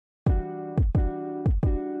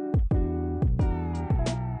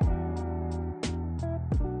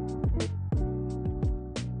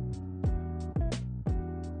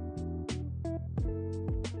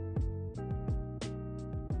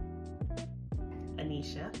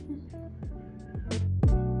Anisha.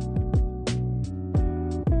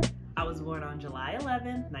 I was born on July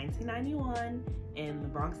 11th, 1991 in the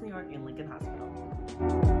Bronx, New York, in Lincoln Hospital.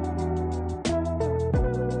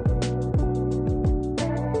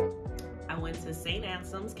 I went to St.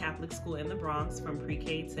 Anselm's Catholic School in the Bronx from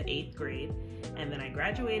pre-K to 8th grade, and then I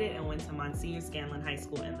graduated and went to Monsignor Scanlon High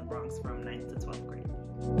School in the Bronx from 9th to 12th grade.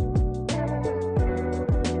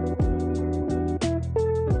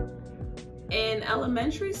 In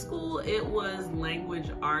elementary school, it was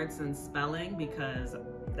language arts and spelling because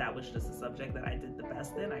that was just a subject that I did the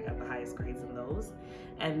best in. I got the highest grades in those.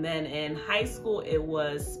 And then in high school, it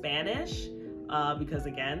was Spanish because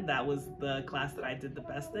again, that was the class that I did the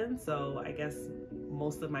best in. So I guess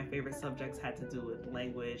most of my favorite subjects had to do with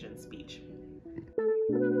language and speech.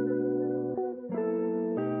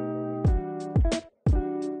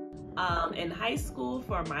 In high school,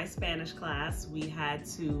 for my Spanish class, we had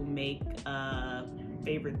to make a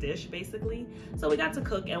favorite dish, basically. So we got to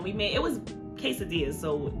cook, and it was quesadillas,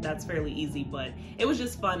 so that's fairly easy, but it was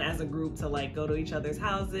just fun as a group to like go to each other's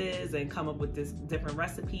houses and come up with different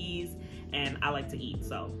recipes, and I like to eat,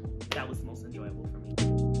 so that was the most enjoyable for me.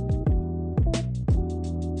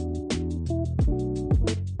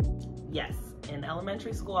 Yes. In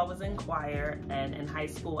elementary school, I was in choir, and in high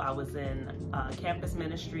school, I was in campus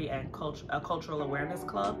ministry and a cultural awareness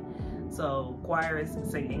club. So choir is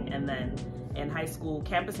singing, and then in high school,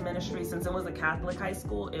 campus ministry, since it was a Catholic high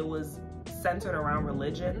school, it was centered around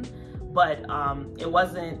religion, but it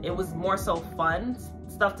was more so fun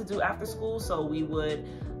stuff to do after school. So we would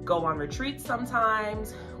go on retreats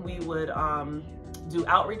sometimes. We would do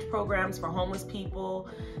outreach programs for homeless people.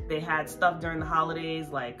 They had stuff during the holidays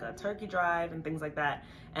like a turkey drive and things like that.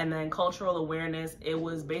 And then cultural awareness, it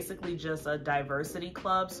was basically just a diversity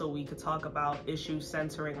club, so we could talk about issues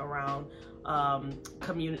centering around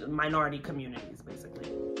minority communities,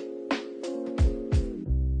 basically.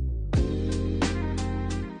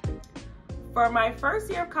 For my first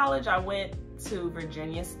year of college, I went to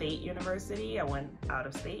Virginia State University. I went out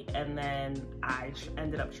of state, and then I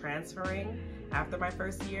ended up transferring after my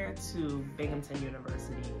first year to Binghamton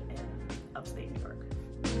University in upstate New York.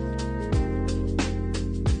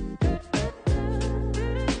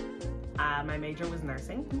 My major was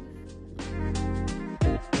nursing.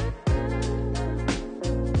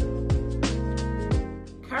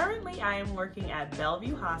 Currently, I am working at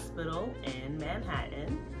Bellevue Hospital in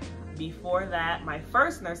Manhattan. Before that, my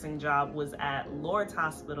first nursing job was at Lourdes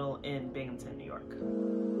Hospital in Binghamton, New York.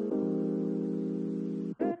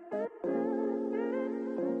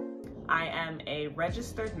 I am a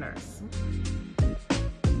registered nurse.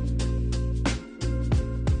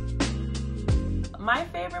 My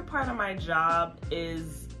favorite part of my job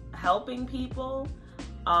is helping people.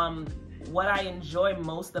 What I enjoy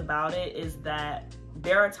most about it is that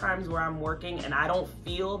there are times where I'm working and I don't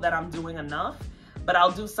feel that I'm doing enough, but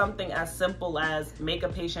I'll do something as simple as make a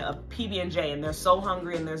patient a PB&J, and they're so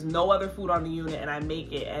hungry and there's no other food on the unit, and I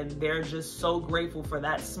make it, and they're just so grateful for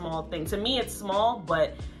that small thing. To me, it's small,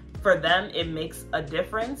 but for them, it makes a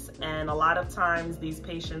difference. And a lot of times these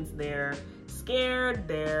patients, they're scared,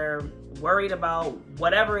 they're worried about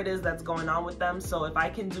whatever it is that's going on with them. So if I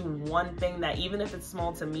can do one thing that, even if it's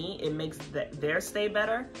small to me, it makes their stay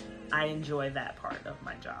better, I enjoy that part of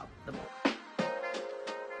my job the most.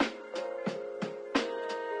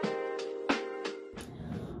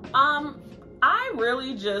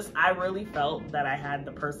 I really felt that I had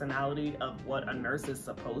the personality of what a nurse is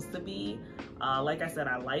supposed to be. Like I said,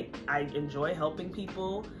 I enjoy helping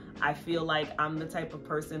people. I feel like I'm the type of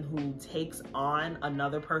person who takes on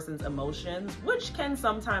another person's emotions, which can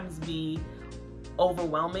sometimes be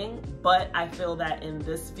overwhelming, but I feel that in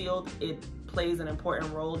this field, it plays an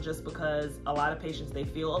important role just because a lot of patients, they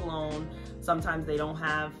feel alone. Sometimes they don't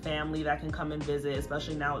have family that can come and visit,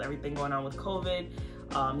 especially now with everything going on with COVID.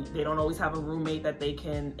 They don't always have a roommate that they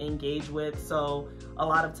can engage with. So a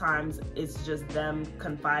lot of times it's just them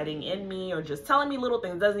confiding in me or just telling me little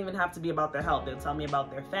things. It doesn't even have to be about their health. They'll tell me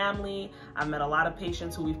about their family. I've met a lot of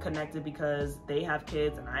patients who we've connected because they have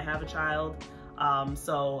kids and I have a child.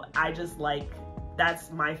 So I just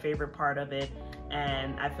that's my favorite part of it.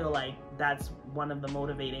 And I feel like that's one of the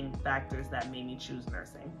motivating factors that made me choose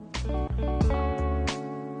nursing.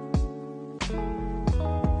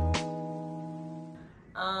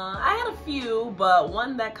 I had a few, but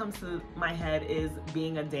one that comes to my head is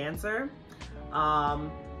being a dancer.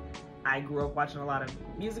 I grew up watching a lot of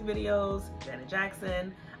music videos, Janet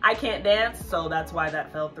Jackson. I can't dance, so that's why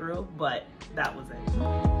that fell through, but that was it.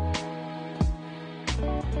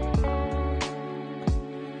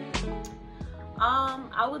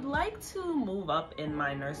 I would like to move up in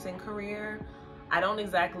my nursing career. I don't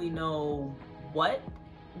exactly know what,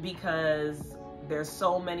 because there's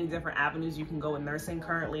so many different avenues you can go in nursing.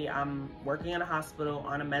 Currently, I'm working in a hospital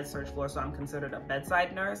on a med-surg floor, so I'm considered a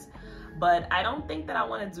bedside nurse. But I don't think that I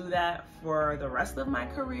want to do that for the rest of my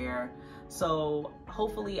career. So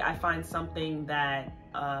hopefully I find something that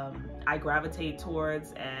I gravitate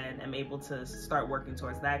towards and am able to start working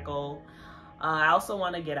towards that goal. I also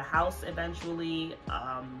want to get a house eventually,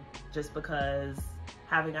 just because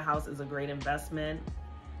having a house is a great investment.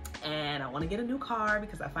 And I want to get a new car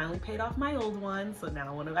because I finally paid off my old one. So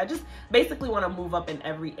now I just basically want to move up in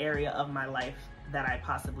every area of my life that I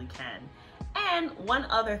possibly can. And one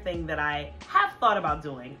other thing that I have thought about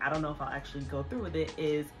doing, I don't know if I'll actually go through with it,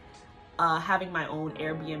 is having my own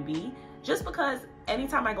Airbnb. Just because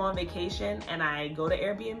anytime I go on vacation and I go to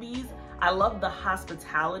Airbnbs, I love the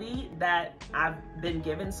hospitality that I've been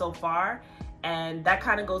given so far. And that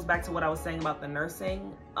kind of goes back to what I was saying about the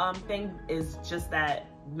nursing thing, is just that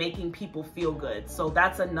making people feel good. So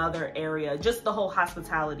that's another area, just the whole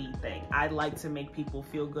hospitality thing. I like to make people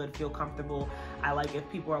feel good, feel comfortable. I like if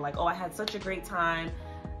people are like, oh, I had such a great time.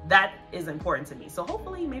 That is important to me. So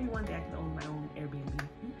hopefully maybe one day I can own my own